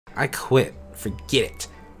I quit. Forget it.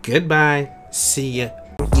 Goodbye. See ya.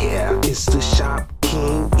 Yeah, it's the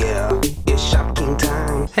Shopking. Yeah, it's Shopking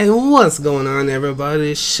time. Hey, what's going on,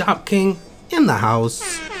 everybody? Shopking in the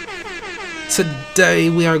house. Today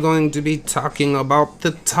we are going to be talking about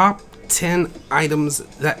the top 10 items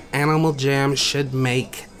that Animal Jam should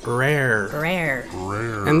make rare.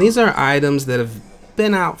 And these are items that have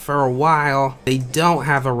been out for a while. They don't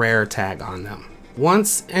have a rare tag on them.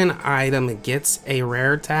 Once an item gets a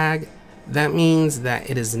rare tag, that means that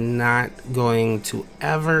it is not going to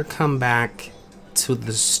ever come back to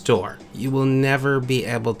the store. You will never be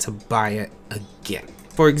able to buy it again.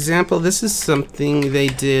 For example, this is something they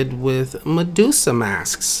did with Medusa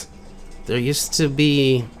masks. There used to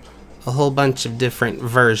be a whole bunch of different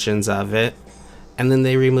versions of it, and then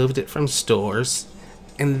they removed it from stores,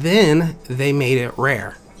 and then they made it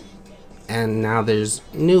rare. And now there's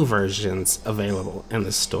new versions available in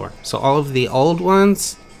the store. So all of the old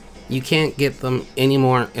ones, you can't get them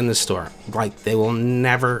anymore in the store. Like, they will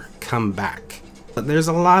never come back. But there's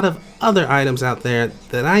a lot of other items out there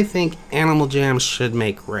that I think Animal Jam should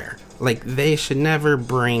make rare. Like, they should never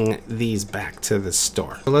bring these back to the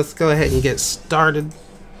store. So let's go ahead and get started.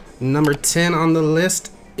 Number 10 on the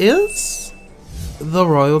list is the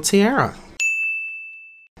Royal Tiara.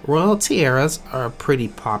 Royal Tiaras are a pretty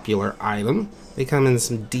popular item. They come in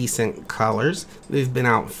some decent colors. They've been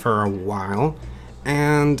out for a while.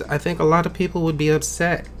 And I think a lot of people would be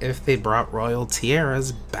upset if they brought Royal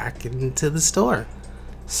Tiaras back into the store.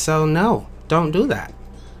 So no, don't do that.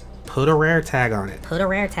 Put a rare tag on it. Throw the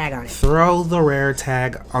rare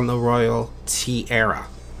tag on the Royal Tiara.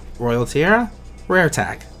 Royal Tiara, rare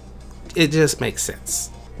tag. It just makes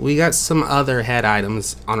sense. We got some other head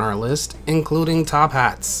items on our list, including top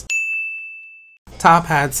hats. Top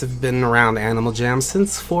hats have been around Animal Jam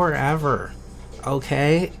since forever.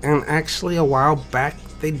 Okay, and actually a while back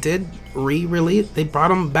they did re-release, they brought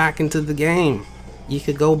them back into the game. You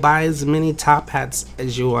could go buy as many top hats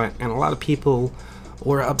as you want, and a lot of people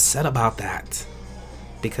were upset about that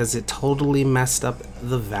because it totally messed up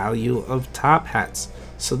the value of top hats.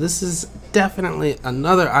 So this is definitely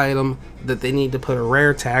another item that they need to put a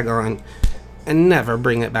rare tag on and never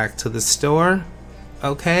bring it back to the store.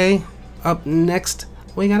 Okay, up next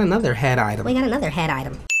we got another head item.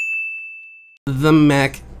 The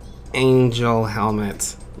Mech Angel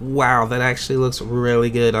helmet. Wow, that actually looks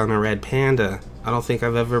really good on a red panda. I don't think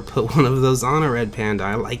I've ever put one of those on a red panda.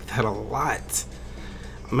 I like that a lot.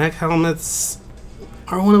 Mech helmets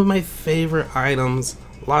are one of my favorite items.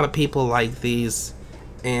 A lot of people like these,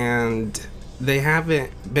 and they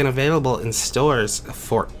haven't been available in stores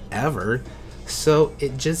forever. So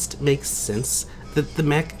it just makes sense that the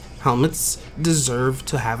mech helmets deserve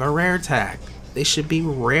to have a rare tag. They should be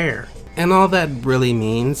rare. And all that really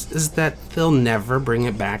means is that they'll never bring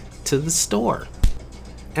it back to the store.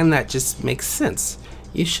 And that just makes sense.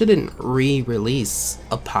 You shouldn't re-release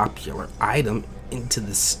a popular item into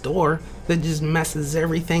the store that just messes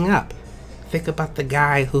everything up. Think about the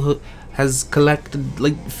guy who has collected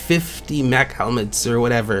like 50 mech helmets or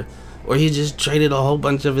whatever, or he just traded a whole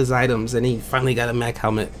bunch of his items and he finally got a mech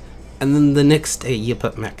helmet, and then the next day you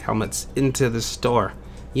put mech helmets into the store.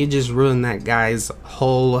 You just ruined that guy's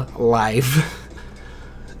whole life.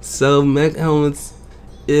 So mech helmets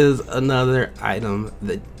is another item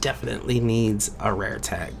that definitely needs a rare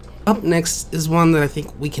tag. Up next is one that I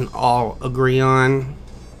think we can all agree on.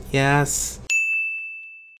 Yes,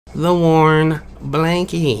 the worn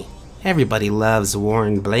blankie. Everybody loves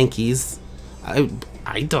worn blankies.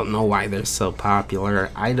 I don't know why they're so popular.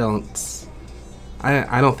 I don't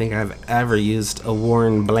think I've ever used a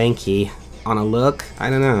worn blankie on a look. I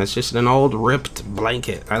don't know, it's just an old ripped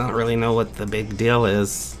blanket. I don't really know what the big deal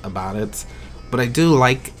is about it, but I do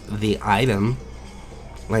like the item.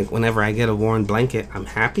 Like, whenever I get a worn blanket, I'm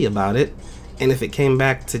happy about it, and if it came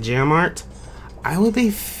back to Jam Art, I would be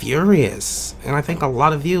furious, and I think a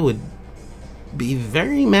lot of you would be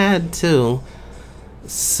very mad too.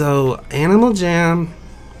 So Animal Jam,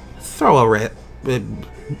 throw a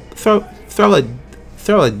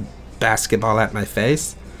basketball at my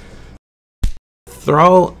face.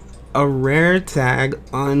 Throw a rare tag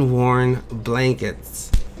on worn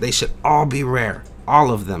blankets. They should all be rare,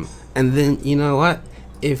 all of them. And then, you know what?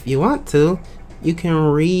 If you want to, you can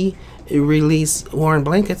re-release worn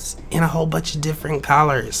blankets in a whole bunch of different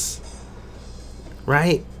colors,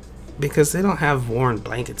 right? Because they don't have worn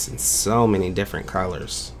blankets in so many different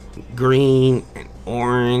colors. Green and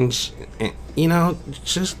orange, and, you know,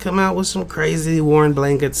 just come out with some crazy worn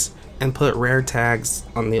blankets and put rare tags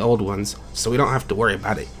on the old ones so we don't have to worry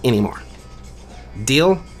about it anymore.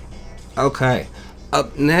 Deal? Okay.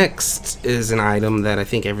 Up next is an item that I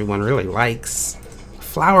think everyone really likes.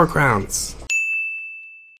 Flower crowns.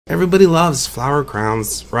 Everybody loves flower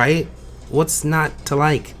crowns, right? What's not to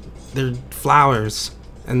like? They're flowers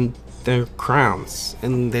and they're crowns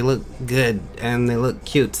and they look good and they look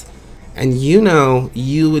cute. And you know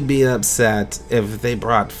you would be upset if they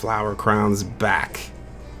brought flower crowns back.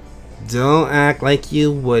 Don't act like you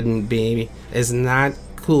wouldn't be. It's not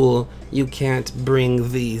cool. You can't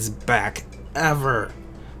bring these back ever.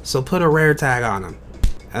 So put a rare tag on them.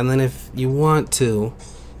 And then if you want to,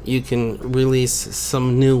 you can release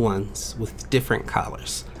some new ones with different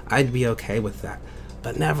colors. I'd be okay with that.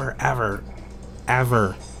 But never ever,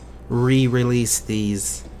 ever re-release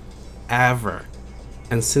these. Ever.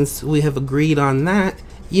 And since we have agreed on that,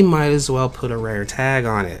 you might as well put a rare tag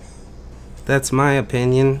on it. That's my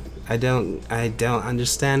opinion. I don't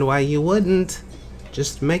understand why you wouldn't.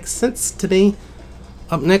 Just makes sense to me.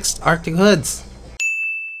 Up next, Arctic hoods.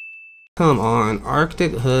 Come on,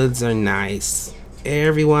 Arctic hoods are nice.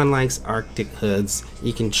 Everyone likes Arctic hoods.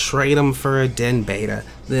 You can trade them for a den beta.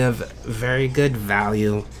 They have very good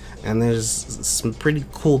value, and there's some pretty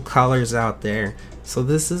cool colors out there. So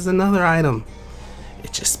this is another item.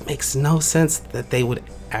 It just makes no sense that they would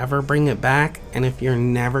ever bring it back, and if you're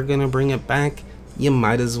never gonna bring it back, you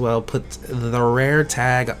might as well put the rare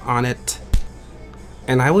tag on it.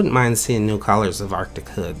 And I wouldn't mind seeing new colors of Arctic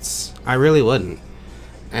hoods. I really wouldn't.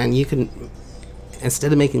 And you can,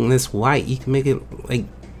 instead of making this white, you can make it like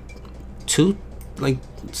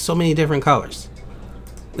so many different colors.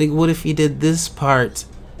 Like, what if you did this part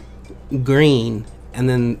green and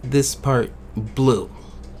then this part blue?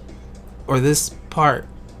 Or this part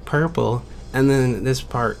purple and then this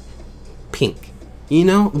part pink? You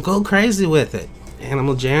know, go crazy with it.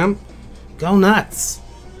 Animal Jam, go nuts.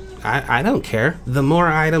 I don't care. The more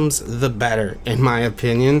items, the better, in my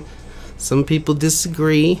opinion. Some people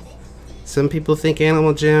disagree. Some people think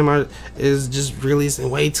Animal Jam is just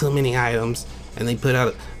releasing way too many items, and they put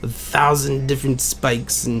out 1,000 different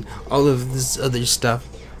spikes and all of this other stuff.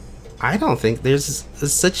 I don't think there's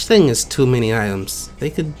such thing as too many items.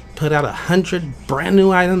 They could put out 100 brand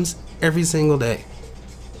new items every single day,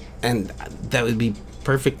 and that would be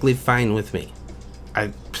perfectly fine with me.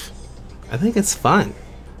 I think it's fun.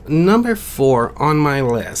 Number 4 on my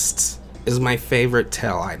list is my favorite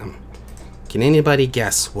tail item. Can anybody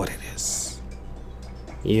guess what it is?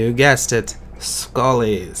 You guessed it,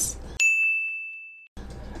 Scullies.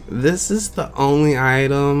 This is the only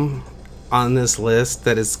item on this list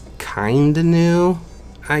that is kinda new,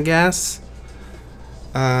 I guess.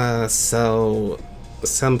 So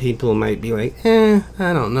some people might be like, I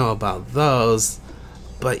don't know about those.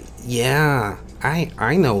 But yeah,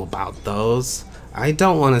 I know about those. I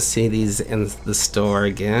don't want to see these in the store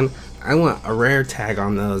again. I want a rare tag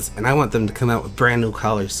on those, and I want them to come out with brand new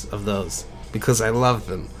colors of those, because I love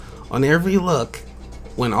them. On every look,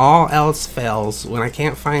 when all else fails, when I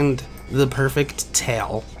can't find the perfect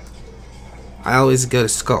tail, I always go to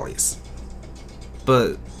Scullies.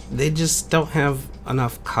 But they just don't have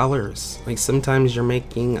enough colors. Like, sometimes you're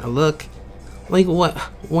making a look, like,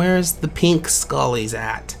 where's the pink Scullies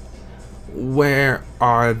at? Where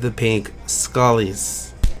are the pink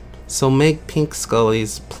Scullies? So make pink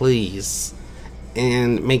Scullies, please,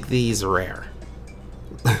 and make these rare.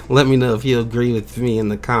 Let me know if you agree with me in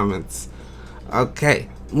the comments. Okay,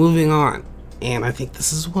 moving on. And I think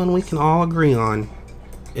this is one we can all agree on.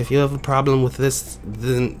 If you have a problem with this,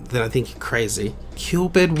 then I think you're crazy.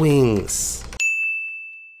 Cupid wings.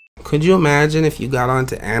 Could you imagine if you got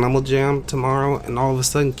onto Animal Jam tomorrow and all of a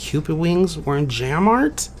sudden Cupid wings were in jam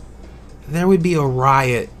art? There would be a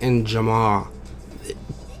riot in Jamal.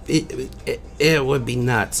 It would be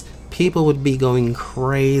nuts. People would be going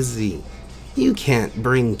crazy. You can't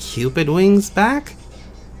bring Cupid wings back?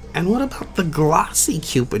 And what about the glossy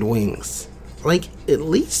Cupid wings? Like, at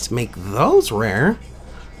least make those rare.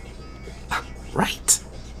 Right?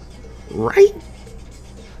 Right?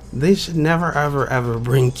 They should never ever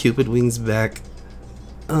bring Cupid wings back.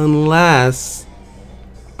 Unless...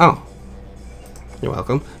 Oh. You're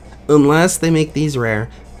welcome. Unless they make these rare,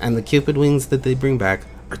 and the Cupid wings that they bring back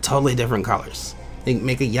are totally different colors. They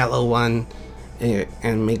make a yellow one,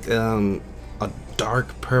 and make a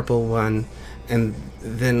dark purple one, and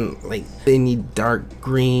then like they need dark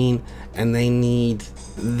green, and they need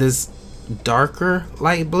this darker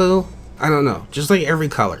light blue. I don't know, just like every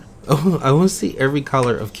color. I want to see every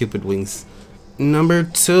color of Cupid wings. Number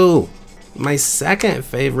 2, my second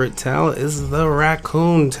favorite tail is the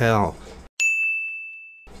raccoon tail.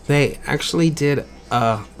 They actually did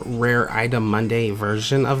a Rare Item Monday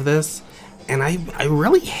version of this, and I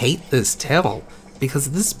really hate this tail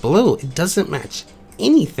because this blue, it doesn't match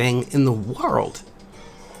anything in the world.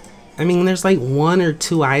 I mean, there's like 1 or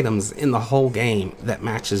 2 items in the whole game that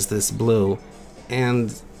matches this blue,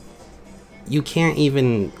 and you can't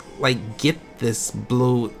even like get this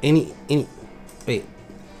blue any wait,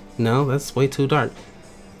 no, that's way too dark.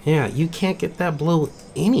 Yeah, you can't get that blue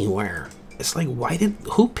anywhere. It's like,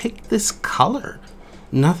 who picked this color?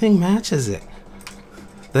 Nothing matches it.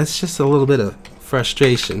 That's just a little bit of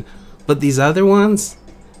frustration. But these other ones,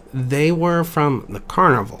 they were from the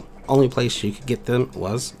carnival. Only place you could get them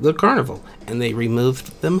was the carnival, and they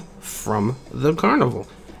removed them from the carnival.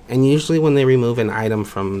 And usually when they remove an item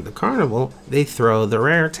from the carnival, they throw the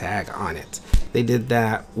rare tag on it. They did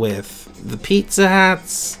that with the pizza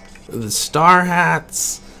hats, the star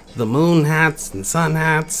hats, the moon hats and sun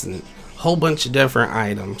hats, and a whole bunch of different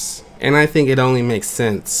items. And I think it only makes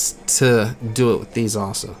sense to do it with these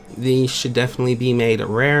also. These should definitely be made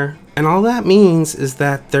rare. And all that means is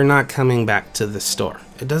that they're not coming back to the store.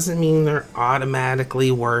 It doesn't mean they're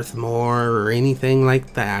automatically worth more or anything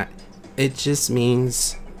like that. It just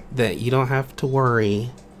means that you don't have to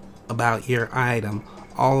worry about your item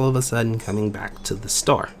all of a sudden coming back to the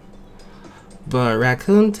store. But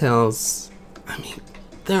Raccoon Tales, I mean,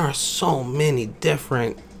 there are so many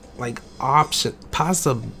different like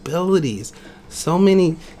possibilities, so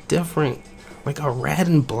many different, like a red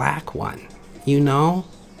and black one, you know,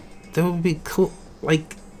 that would be cool.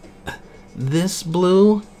 Like this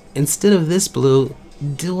blue, instead of this blue,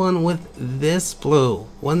 do one with this blue,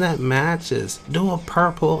 one that matches. Do a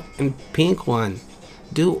purple and pink one,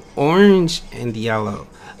 do orange and yellow,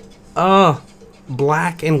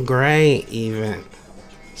 black and gray even.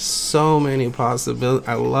 So many possibilities.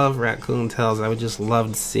 I love Raccoon Tales. I would just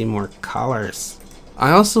love to see more colors.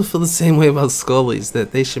 I also feel the same way about Scullies,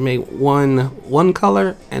 that they should make one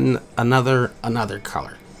color and another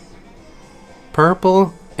color.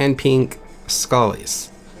 Purple and pink Scullies.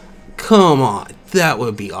 Come on, that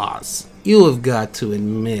would be awesome. You have got to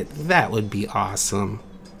admit that would be awesome.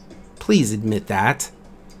 Please admit that.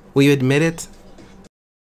 Will you admit it?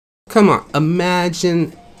 Come on,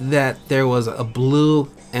 imagine that there was a blue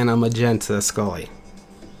and a magenta Scully.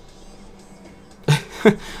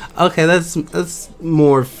 Okay, that's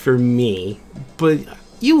more for me, but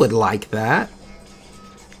you would like that.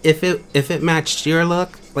 If it matched your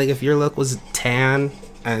look, like if your look was tan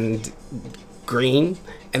and green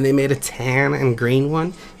and they made a tan and green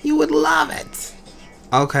one, you would love it.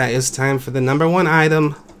 Okay, it's time for the #1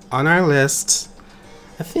 item on our list.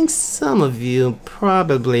 I think some of you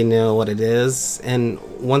probably know what it is, and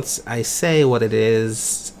once I say what it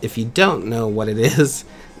is, if you don't know what it is,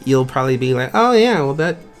 you'll probably be like, oh yeah, well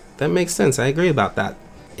that makes sense, I agree about that.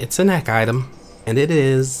 It's a neck item, and it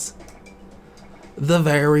is the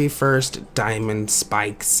very first diamond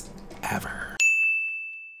spikes ever.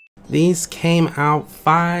 These came out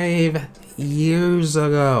 5 years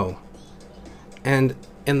ago, and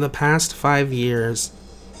in the past 5 years,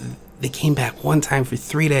 they came back one time for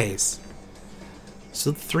 3 days.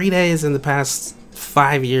 So 3 days in the past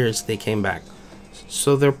 5 years they came back.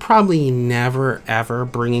 So they're probably never ever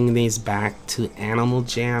bringing these back to Animal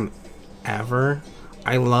Jam ever.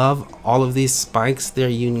 I love all of these spikes. They're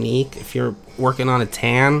unique. If you're working on a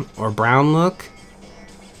tan or brown look,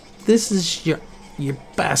 this is your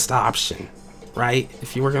best option, right?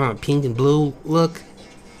 If you're working on a pink and blue look,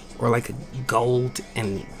 or like a gold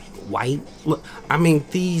and white look, I mean,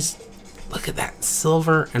 these, look at that,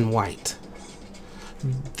 silver and white.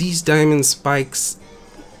 These diamond spikes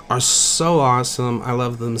are so awesome. I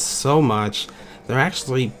love them so much. They're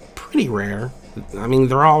actually pretty rare. I mean,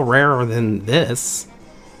 they're all rarer than this,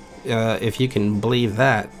 if you can believe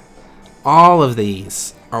that. All of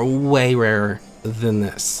these are way rarer than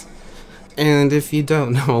this. And if you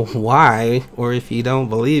don't know why, or if you don't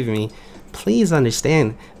believe me, please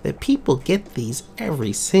understand that people get these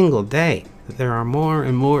every single day. There are more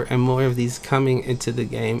and more and more of these coming into the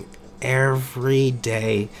game every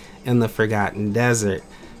day in the Forgotten Desert.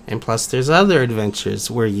 And plus there's other adventures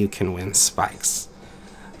where you can win spikes.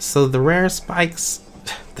 So the rare spikes,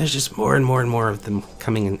 there's just more and more and more of them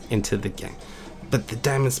coming into the game. But the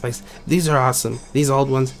diamond spikes, these are awesome. These old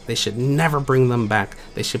ones, they should never bring them back.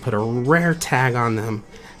 They should put a rare tag on them.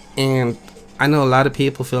 And I know a lot of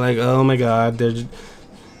people feel like, oh my god, they're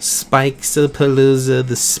Spikes-a-palooza,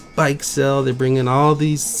 the spike sale, they're bringing all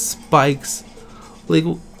these spikes, like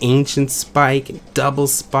ancient spike and double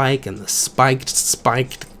spike and the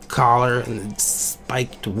spiked collar and the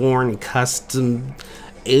spiked worn custom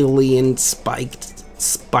alien spike.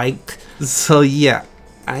 So yeah,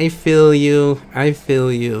 I feel you,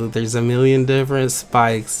 there's a million different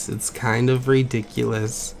spikes. It's kind of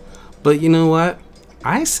ridiculous, but you know what,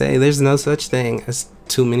 I say there's no such thing as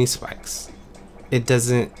too many spikes. It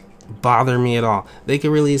doesn't bother me at all. They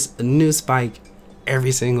can release a new spike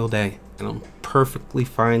every single day, and I'm perfectly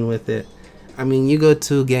fine with it. I mean, you go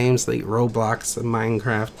to games like Roblox and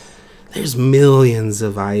Minecraft, there's millions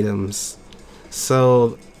of items.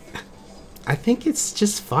 So I think it's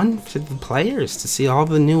just fun for the players to see all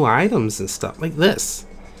the new items and stuff like this.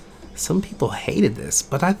 Some people hated this,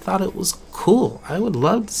 but I thought it was cool. I would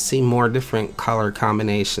love to see more different color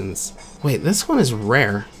combinations. Wait, this one is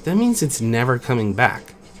rare. That means it's never coming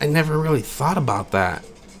back. I never really thought about that.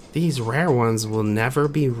 These rare ones will never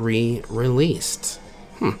be re-released.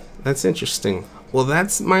 That's interesting. Well,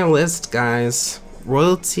 that's my list, guys.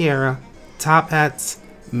 Royal Tiara, top hats,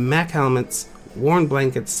 mech helmets, worn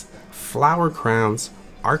blankets, flower crowns,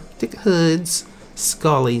 Arctic hoods,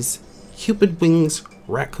 scullies, cupid wings,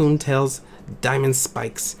 raccoon tails, diamond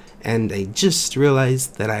spikes, and I just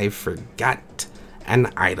realized that I forgot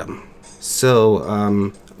an item.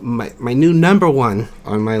 So, my new number one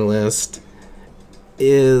on my list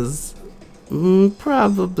is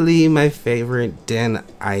probably my favorite den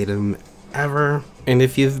item ever. And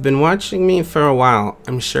if you've been watching me for a while,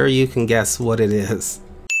 I'm sure you can guess what it is.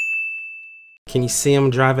 Can you see him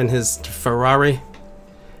driving his Ferrari?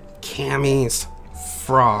 Cammy's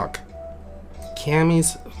frog.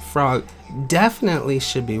 Cammy's frog definitely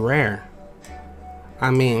should be rare.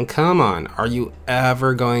 I mean, come on, are you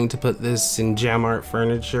ever going to put this in Jam Art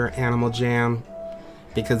Furniture, Animal Jam?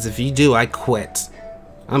 Because if you do, I quit.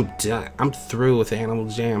 I'm done. I'm through with Animal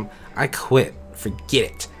Jam. I quit.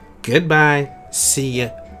 Forget it. Goodbye. See ya.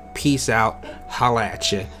 Peace out. Holla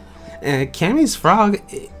at ya. And Cammy's frog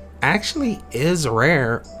actually is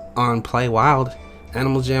rare on Play Wild.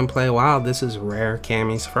 Animal Jam Play Wild, this is rare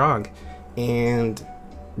Cammy's frog. And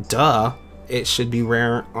duh, it should be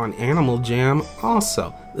rare on Animal Jam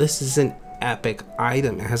also. This is an epic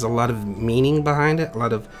item. It has a lot of meaning behind it, a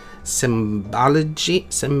lot of symbology,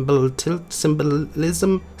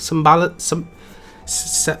 symbolism,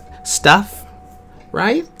 stuff,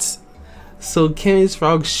 right? So Cammy's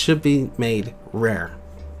frog should be made rare.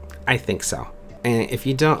 I think so. And if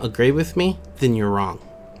you don't agree with me, then you're wrong.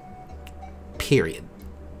 Period.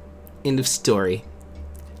 End of story.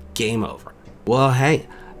 Game over. Well, hey,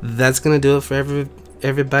 that's gonna do it for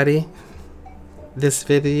everybody. This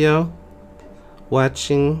video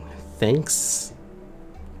watching. Thanks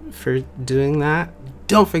for doing that.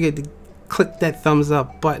 Don't forget to click that thumbs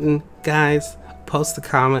up button, guys. Post a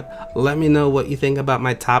comment. Let me know what you think about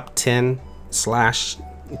my top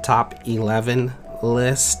 10/top 11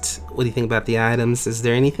 list. What do you think about the items? Is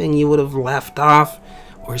there anything you would have left off,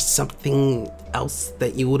 or something else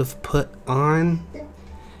that you would have put on?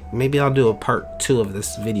 Maybe I'll do a part 2 of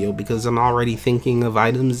this video, because I'm already thinking of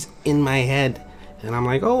items in my head and I'm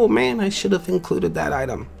like, oh man, I should have included that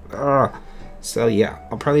item. So yeah,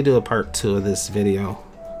 I'll probably do a part 2 of this video.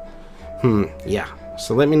 Yeah,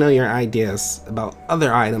 so let me know your ideas about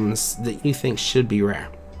other items that you think should be rare.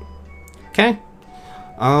 Okay,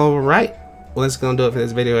 alright, well, that's gonna do it for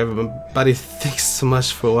this video, everybody. Thanks so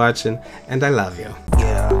much for watching, and I love you.